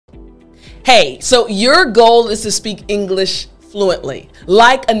Hey, so your goal is to speak English fluently,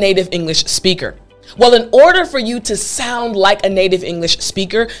 like a native English speaker. Well, in order for you to sound like a native English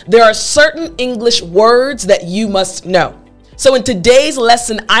speaker, there are certain English words that you must know. So in today's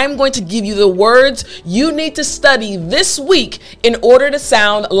lesson, I'm going to give you the words you need to study this week in order to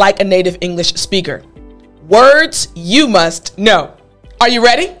sound like a native English speaker. Words you must know. Are you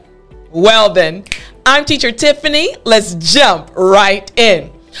ready? Well then, I'm Teacher Tiffany. Let's jump right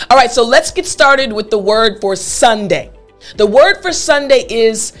in. All right, so let's get started with the word for Sunday. The word for Sunday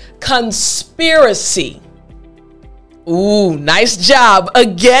is conspiracy. Ooh, nice job.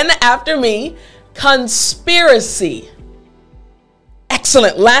 Again after me, conspiracy.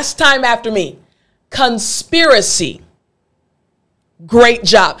 Excellent. Last time after me, conspiracy. Great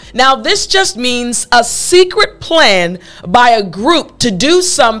job. Now, this just means a secret plan by a group to do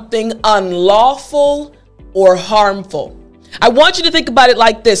something unlawful or harmful. I want you to think about it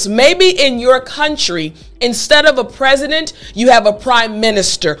like this. Maybe in your country, instead of a president, you have a prime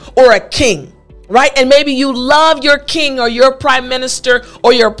minister or a king, right? And maybe you love your king or your prime minister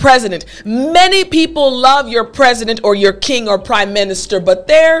or your president. Many people love your president or your king or prime minister, but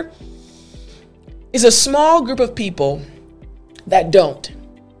there is a small group of people that don't.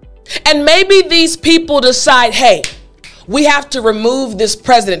 And maybe these people decide, hey, we have to remove this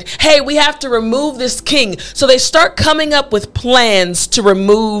president. Hey, we have to remove this king. So they start coming up with plans to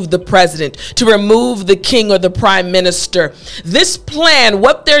remove the president, to remove the king or the prime minister. This plan,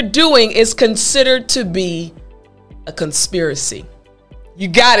 what they're doing, is considered to be a conspiracy. You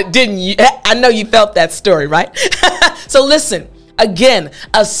got it, didn't you? I know you felt that story, right? So listen, again,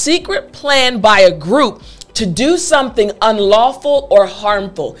 a secret plan by a group to do something unlawful or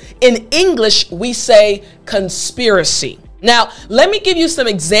harmful. In English, we say conspiracy. Now, let me give you some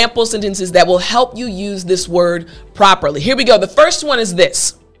example sentences that will help you use this word properly. Here we go. The first one is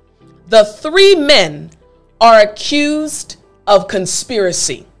this. The three men are accused of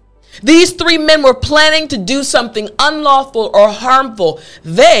conspiracy. These three men were planning to do something unlawful or harmful.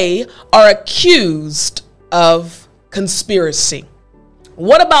 They are accused of conspiracy.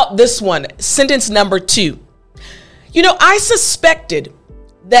 What about this one? Sentence number 2. You know, I suspected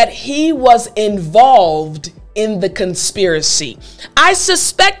that he was involved in the conspiracy. I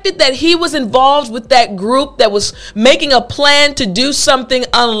suspected that he was involved with that group that was making a plan to do something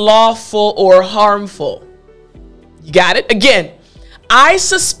unlawful or harmful. You got it? Again, I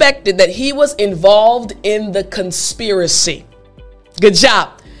suspected that he was involved in the conspiracy. Good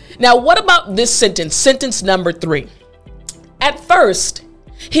job. Now, what about this sentence? Sentence number 3. At first,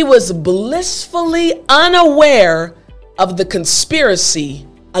 he was blissfully unaware of the conspiracy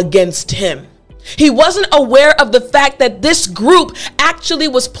against him. He wasn't aware of the fact that this group actually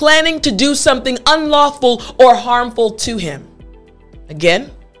was planning to do something unlawful or harmful to him. Again,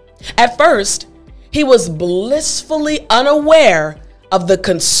 at first, he was blissfully unaware of the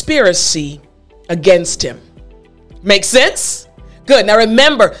conspiracy against him. Make sense? Good. Now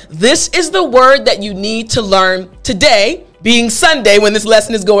remember, this is the word that you need to learn today. Being Sunday, when this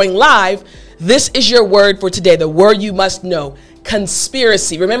lesson is going live, this is your word for today, the word you must know,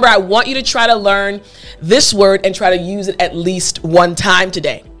 conspiracy. Remember, I want you to try to learn this word and try to use it at least one time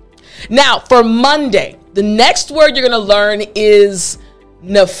today. Now, for Monday, the next word you're going to learn is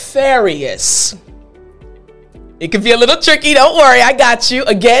nefarious. It can be a little tricky. Don't worry, I got you.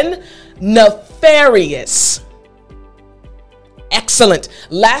 Again, nefarious. Excellent.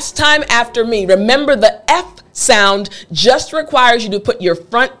 Last time after me, remember the F sound just requires you to put your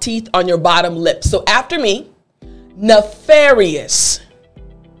front teeth on your bottom lip. So after me, nefarious.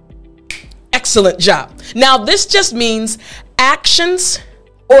 Excellent job. Now, this just means actions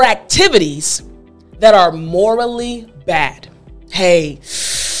or activities that are morally bad. Hey,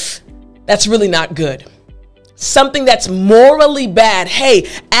 that's really not good. Something that's morally bad. Hey,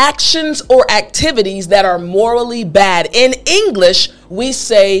 actions or activities that are morally bad. In English, we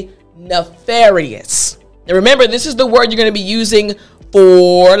say nefarious. Now remember, this is the word you're going to be using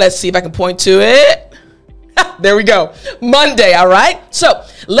for, let's see if I can point to it. There we go. Monday, all right? So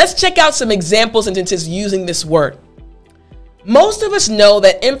let's check out some example sentences using this word. Most of us know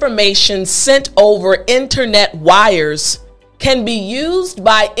that information sent over internet wires can be used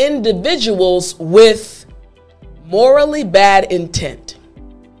by individuals with morally bad intent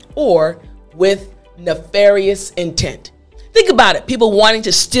or with nefarious intent. Think about it. People wanting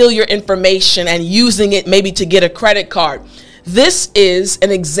to steal your information and using it maybe to get a credit card. This is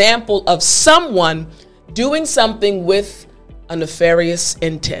an example of someone doing something with a nefarious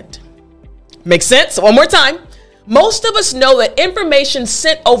intent. Make sense? One more time. Most of us know that information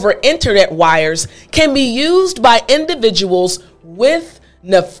sent over internet wires can be used by individuals with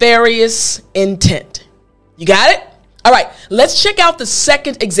nefarious intent. You got it? All right, let's check out the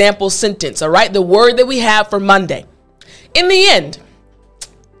second example sentence, all right? The word that we have for Monday. In the end,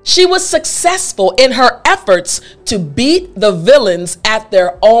 she was successful in her efforts to beat the villains at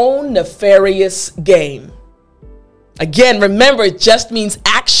their own nefarious game. Again, remember, it just means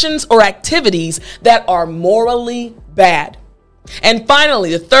actions or activities that are morally bad. And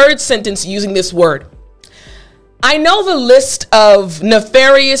finally, the third sentence using this word. I know the list of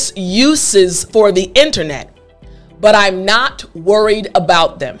nefarious uses for the internet, but I'm not worried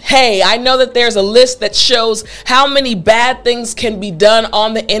about them. Hey, I know that there's a list that shows how many bad things can be done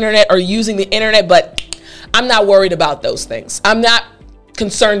on the internet or using the internet, but I'm not worried about those things. I'm not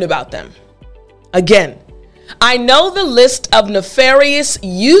concerned about them. Again, I know the list of nefarious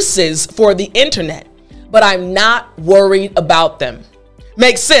uses for the internet, but I'm not worried about them.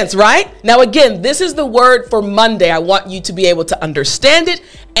 Makes sense, right? Now, again, this is the word for Monday. I want you to be able to understand it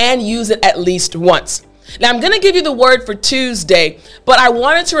and use it at least once. Now, I'm going to give you the word for Tuesday, but I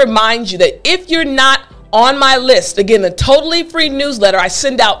wanted to remind you that if you're not on my list, again, the totally free newsletter I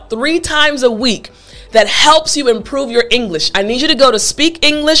send out 3 times a week that helps you improve your English. I need you to go to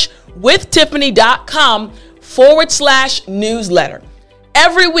speakenglishwithtiffany.com/newsletter.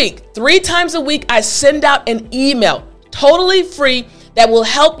 Every week, 3 times a week, I send out an email, totally free, that will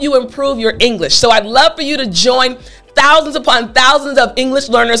help you improve your English. So I'd love for you to join thousands upon thousands of English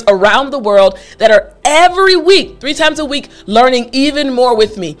learners around the world that are every week, 3 times a week, learning even more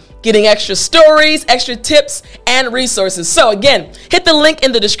with me, getting extra stories, extra tips, and resources. So again, hit the link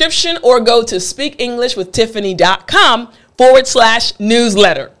in the description or go to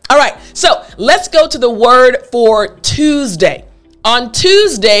speakenglishwithtiffany.com/newsletter. All right, so let's go to the word for Tuesday. On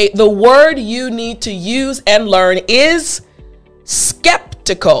Tuesday, the word you need to use and learn is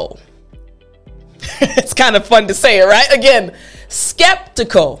skeptical. It's kind of fun to say it, right? Again,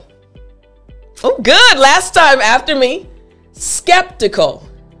 skeptical. Oh, good. Last time after me. Skeptical.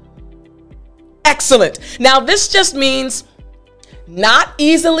 Excellent. Now, this just means not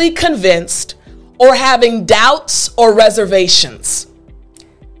easily convinced or having doubts or reservations.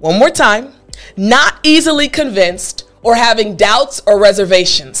 One more time. Not easily convinced or having doubts or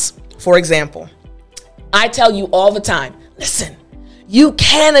reservations. For example, I tell you all the time, listen, you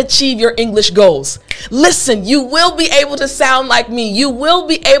can achieve your English goals. Listen, you will be able to sound like me. You will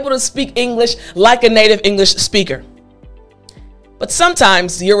be able to speak English like a native English speaker. But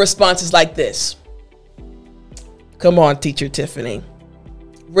sometimes your response is like this. Come on, Teacher Tiffany.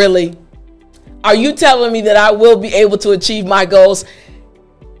 Really? Are you telling me that I will be able to achieve my goals?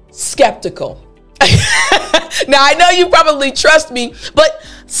 Skeptical. Now, I know you probably trust me, but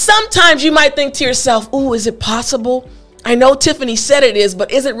sometimes you might think to yourself, ooh, is it possible? I know Tiffany said it is,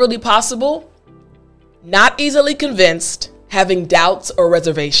 but is it really possible? Not easily convinced, having doubts or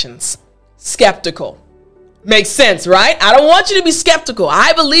reservations. Skeptical. Makes sense, right? I don't want you to be skeptical.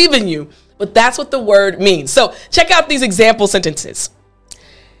 I believe in you, but that's what the word means. So check out these example sentences.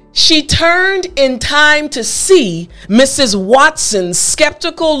 She turned in time to see Mrs. Watson's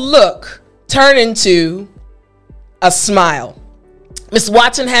skeptical look turn into a smile. Miss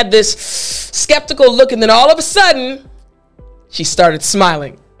Watson had this skeptical look, and then all of a sudden, she started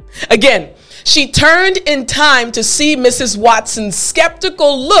smiling. Again, she turned in time to see Mrs. Watson's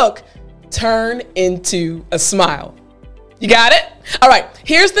skeptical look turn into a smile. You got it? All right,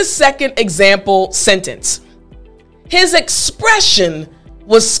 here's the second example sentence. His expression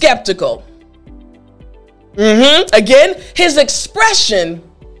was skeptical. Again, his expression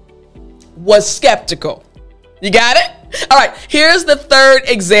was skeptical. You got it? All right, here's the third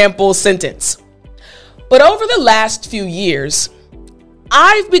example sentence. But over the last few years,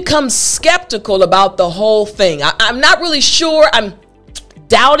 I've become skeptical about the whole thing. I'm not really sure. I'm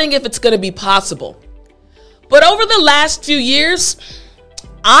doubting if it's going to be possible. But over the last few years,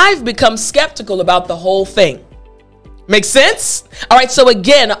 I've become skeptical about the whole thing. Make sense? All right, so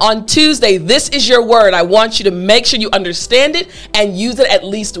again, on Tuesday, this is your word. I want you to make sure you understand it and use it at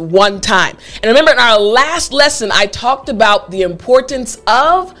least one time. And remember, in our last lesson, I talked about the importance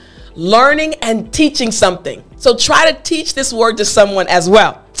of learning and teaching something. So try to teach this word to someone as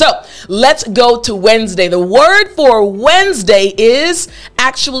well. So let's go to Wednesday. The word for Wednesday is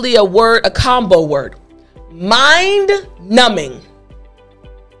actually a combo word. Mind numbing.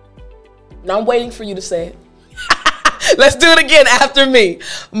 Now I'm waiting for you to say it. Let's do it again after me.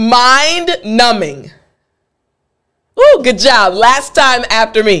 Mind numbing. Ooh, good job. Last time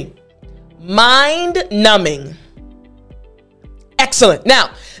after me. Mind numbing. Excellent. Now,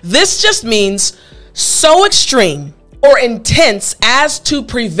 this just means so extreme or intense as to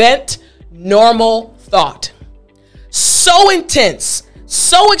prevent normal thought. So intense,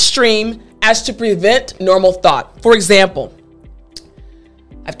 so extreme as to prevent normal thought. For example,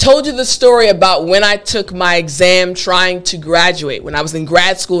 I've told you the story about when I took my exam trying to graduate when I was in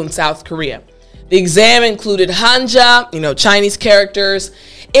grad school in South Korea. The exam included Hanja, Chinese characters.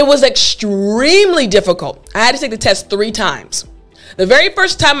 It was extremely difficult. I had to take the test 3 times. The very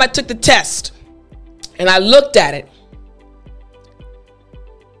first time I took the test and I looked at it,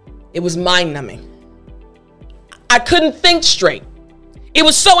 it was mind-numbing. I couldn't think straight. It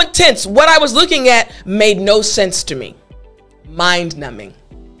was so intense. What I was looking at made no sense to me. Mind-numbing.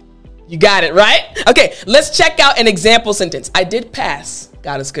 You got it, right? Okay, let's check out an example sentence. I did pass.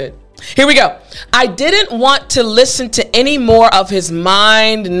 God is good. Here we go. I didn't want to listen to any more of his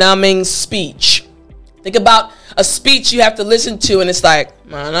mind-numbing speech. Think about a speech you have to listen to and it's like,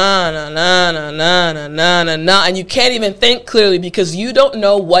 na na na na na na na na na, and you can't even think clearly because you don't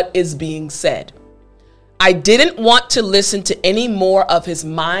know what is being said. I didn't want to listen to any more of his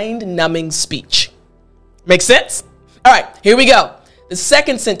mind-numbing speech. Make sense? All right, here we go. The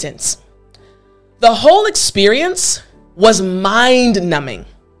second sentence. The whole experience was mind-numbing.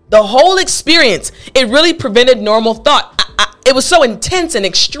 The whole experience, it really prevented normal thought. It was so intense and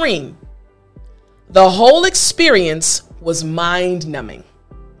extreme. The whole experience was mind-numbing.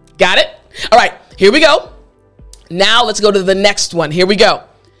 Got it? All right, here we go. Now let's go to the next one. Here we go.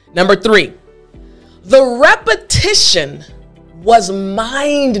 Number 3. The repetition was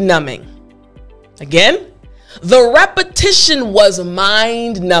mind-numbing. Again, the repetition was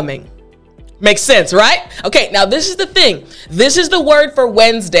mind-numbing. Makes sense, right? Okay, now this is the thing. This is the word for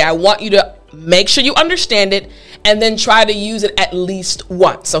Wednesday. I want you to make sure you understand it and then try to use it at least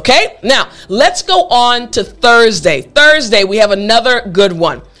once, okay? Now, let's go on to Thursday. Thursday, we have another good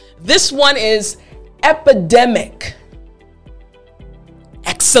one. This one is epidemic.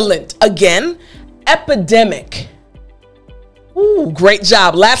 Excellent. Again, epidemic. Ooh, great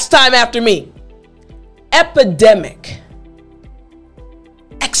job. Last time after me. Epidemic.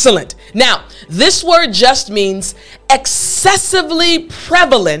 Excellent. Now, this word just means excessively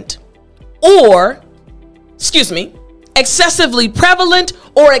prevalent excessively prevalent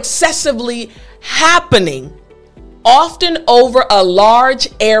or excessively happening, often over a large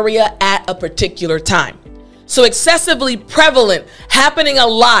area at a particular time. So excessively prevalent, happening a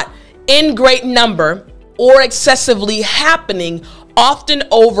lot in great number, or excessively happening often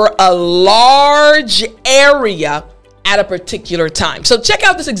over a large area at a particular time. So check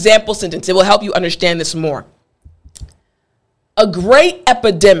out this example sentence. It will help you understand this more. A great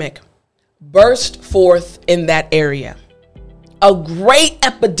epidemic burst forth in that area. A great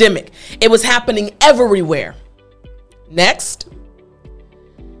epidemic. It was happening everywhere. Next.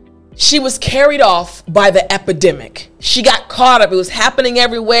 She was carried off by the epidemic. She got caught up. It was happening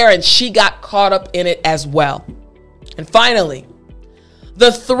everywhere and she got caught up in it as well. And finally,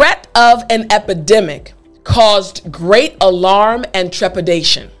 the threat of an epidemic caused great alarm and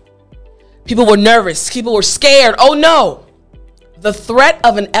trepidation. People were nervous. People were scared. Oh no! The threat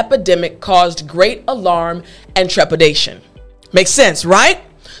of an epidemic caused great alarm and trepidation. Makes sense, right?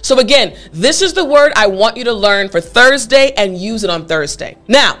 So again, this is the word I want you to learn for Thursday and use it on Thursday.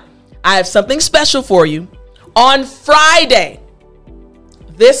 Now, I have something special for you. On Friday,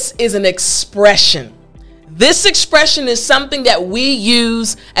 this is an expression. This expression is something that we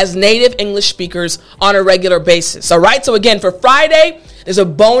use as native English speakers on a regular basis. All right. So again, for Friday, there's a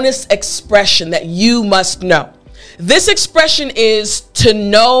bonus expression that you must know. This expression is to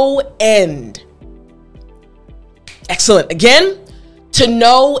no end. Excellent. Again, to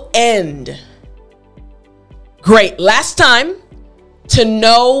no end. Great. Last time, to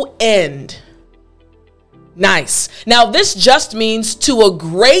no end. Nice. Now, this just means to a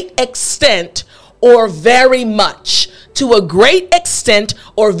great extent or very much. To a great extent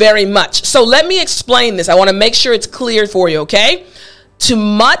or very much. So let me explain this. I want to make sure it's clear for you, okay? To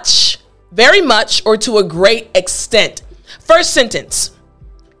much, very much, or to a great extent. First sentence.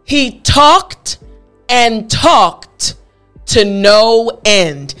 He talked and talked to no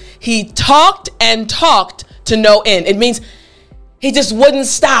end. He talked and talked to no end. It means he just wouldn't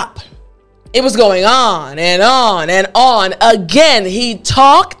stop. It was going on and on and on. Again, he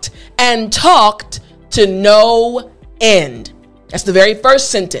talked and talked to no end. That's the very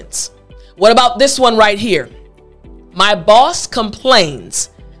first sentence. What about this one right here? My boss complains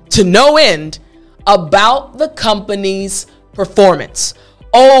to no end about the company's performance.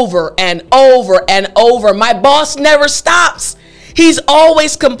 Over and over and over. My boss never stops. He's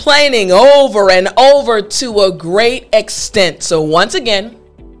always complaining over and over to a great extent. So once again,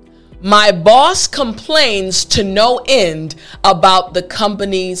 my boss complains to no end about the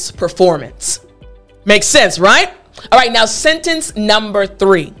company's performance. Makes sense, right? All right, now sentence number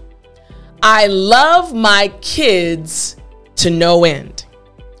 3. I love my kids to no end.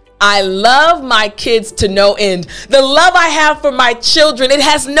 I love my kids to no end. The love I have for my children, it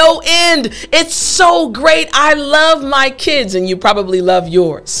has no end. It's so great. I love my kids, and you probably love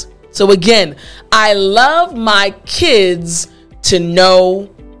yours. So again, I love my kids to no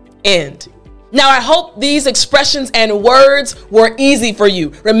end. Now, I hope these expressions and words were easy for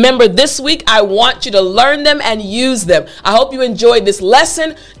you. Remember, this week, I want you to learn them and use them. I hope you enjoyed this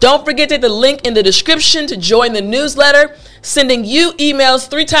lesson. Don't forget to hit the link in the description to join the newsletter, sending you emails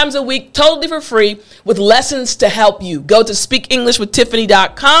 3 times a week, totally for free, with lessons to help you. Go to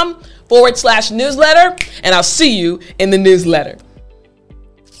speakenglishwithtiffany.com/newsletter, and I'll see you in the newsletter.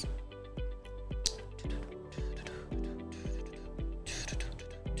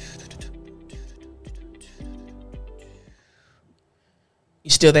 You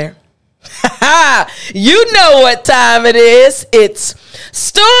still there? You know what time it is. It's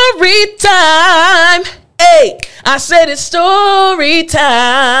story time. Hey, I said it's story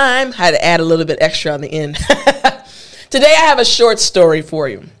time. I had to add a little bit extra on the end. Today I have a short story for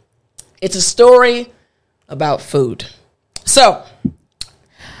you. It's a story about food. So,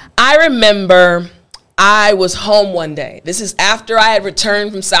 I remember I was home one day. This is after I had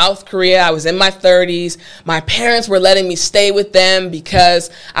returned from South Korea. I was in my 30s. My parents were letting me stay with them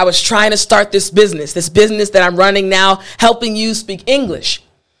because I was trying to start this business that I'm running now, helping you speak English.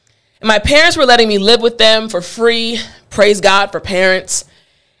 And my parents were letting me live with them for free. Praise God for parents.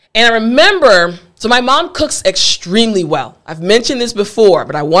 And I remember, so my mom cooks extremely well. I've mentioned this before,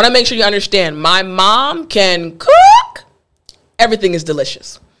 but I want to make sure you understand. My mom can cook. Everything is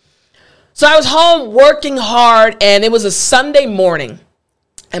delicious. So I was home working hard, and it was a Sunday morning,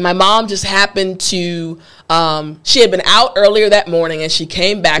 and my mom just happened to, she had been out earlier that morning, and she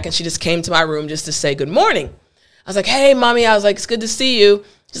came back, and she just came to my room just to say good morning. I was like, hey, Mommy. I was like, it's good to see you.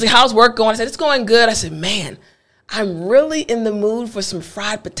 She's like, how's work going? I said, it's going good. I said, man, I'm really in the mood for some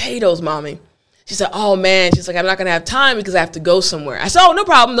fried potatoes, Mommy. She said, oh, man. She's like, I'm not going to have time because I have to go somewhere. I said, oh, no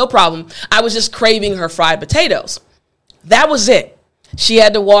problem. I was just craving her fried potatoes. That was it. She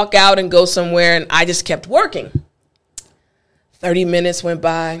had to walk out and go somewhere, and I just kept working. 30 minutes went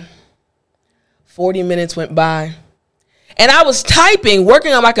by. 40 minutes went by. And I was typing,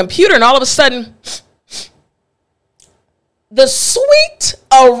 working on my computer, and all of a sudden, the sweet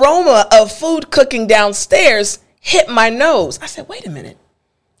aroma of food cooking downstairs hit my nose. I said, wait a minute.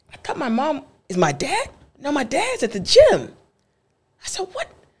 I thought my mom, is my dad? No, my dad's at the gym. I said, what?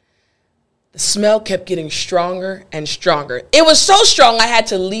 The smell kept getting stronger and stronger. It was so strong I had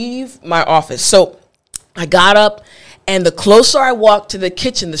to leave my office. So I got up, and the closer I walked to the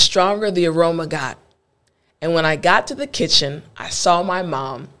kitchen, the stronger the aroma got. And when I got to the kitchen, I saw my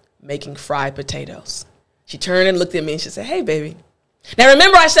mom making fried potatoes. She turned and looked at me, and she said, hey, baby. Now,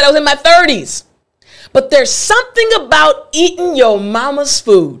 remember I said I was in my 30s. But there's something about eating your mama's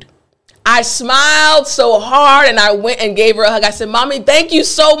food. I smiled so hard, and I went and gave her a hug. I said, Mommy, thank you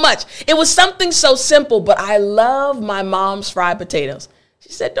so much. It was something so simple, but I love my mom's fried potatoes. She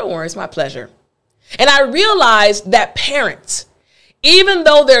said, don't worry, it's my pleasure. And I realized that parents, even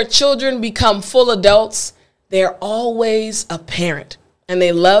though their children become full adults, they're always a parent, and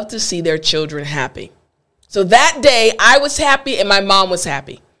they love to see their children happy. So that day, I was happy, and my mom was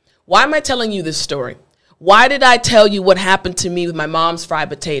happy. Why am I telling you this story? Why did I tell you what happened to me with my mom's fried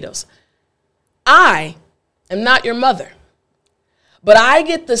potatoes? I am not your mother, but I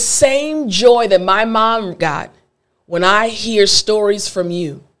get the same joy that my mom got when I hear stories from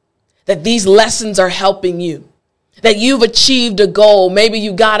you, that these lessons are helping you, that you've achieved a goal. Maybe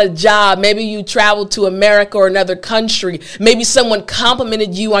you got a job. Maybe you traveled to America or another country. Maybe someone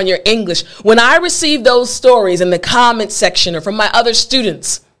complimented you on your English. When I receive those stories in the comment section or from my other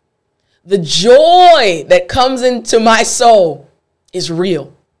students, the joy that comes into my soul is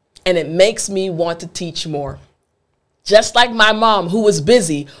real. And it makes me want to teach more. Just like my mom, who was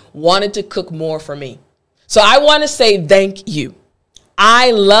busy, wanted to cook more for me. So I want to say thank you.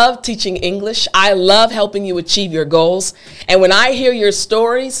 I love teaching English. I love helping you achieve your goals. And when I hear your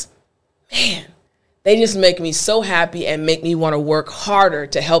stories, man, they just make me so happy and make me want to work harder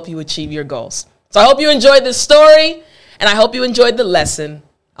to help you achieve your goals. So I hope you enjoyed this story, and I hope you enjoyed the lesson.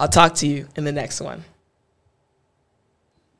 I'll talk to you in the next one.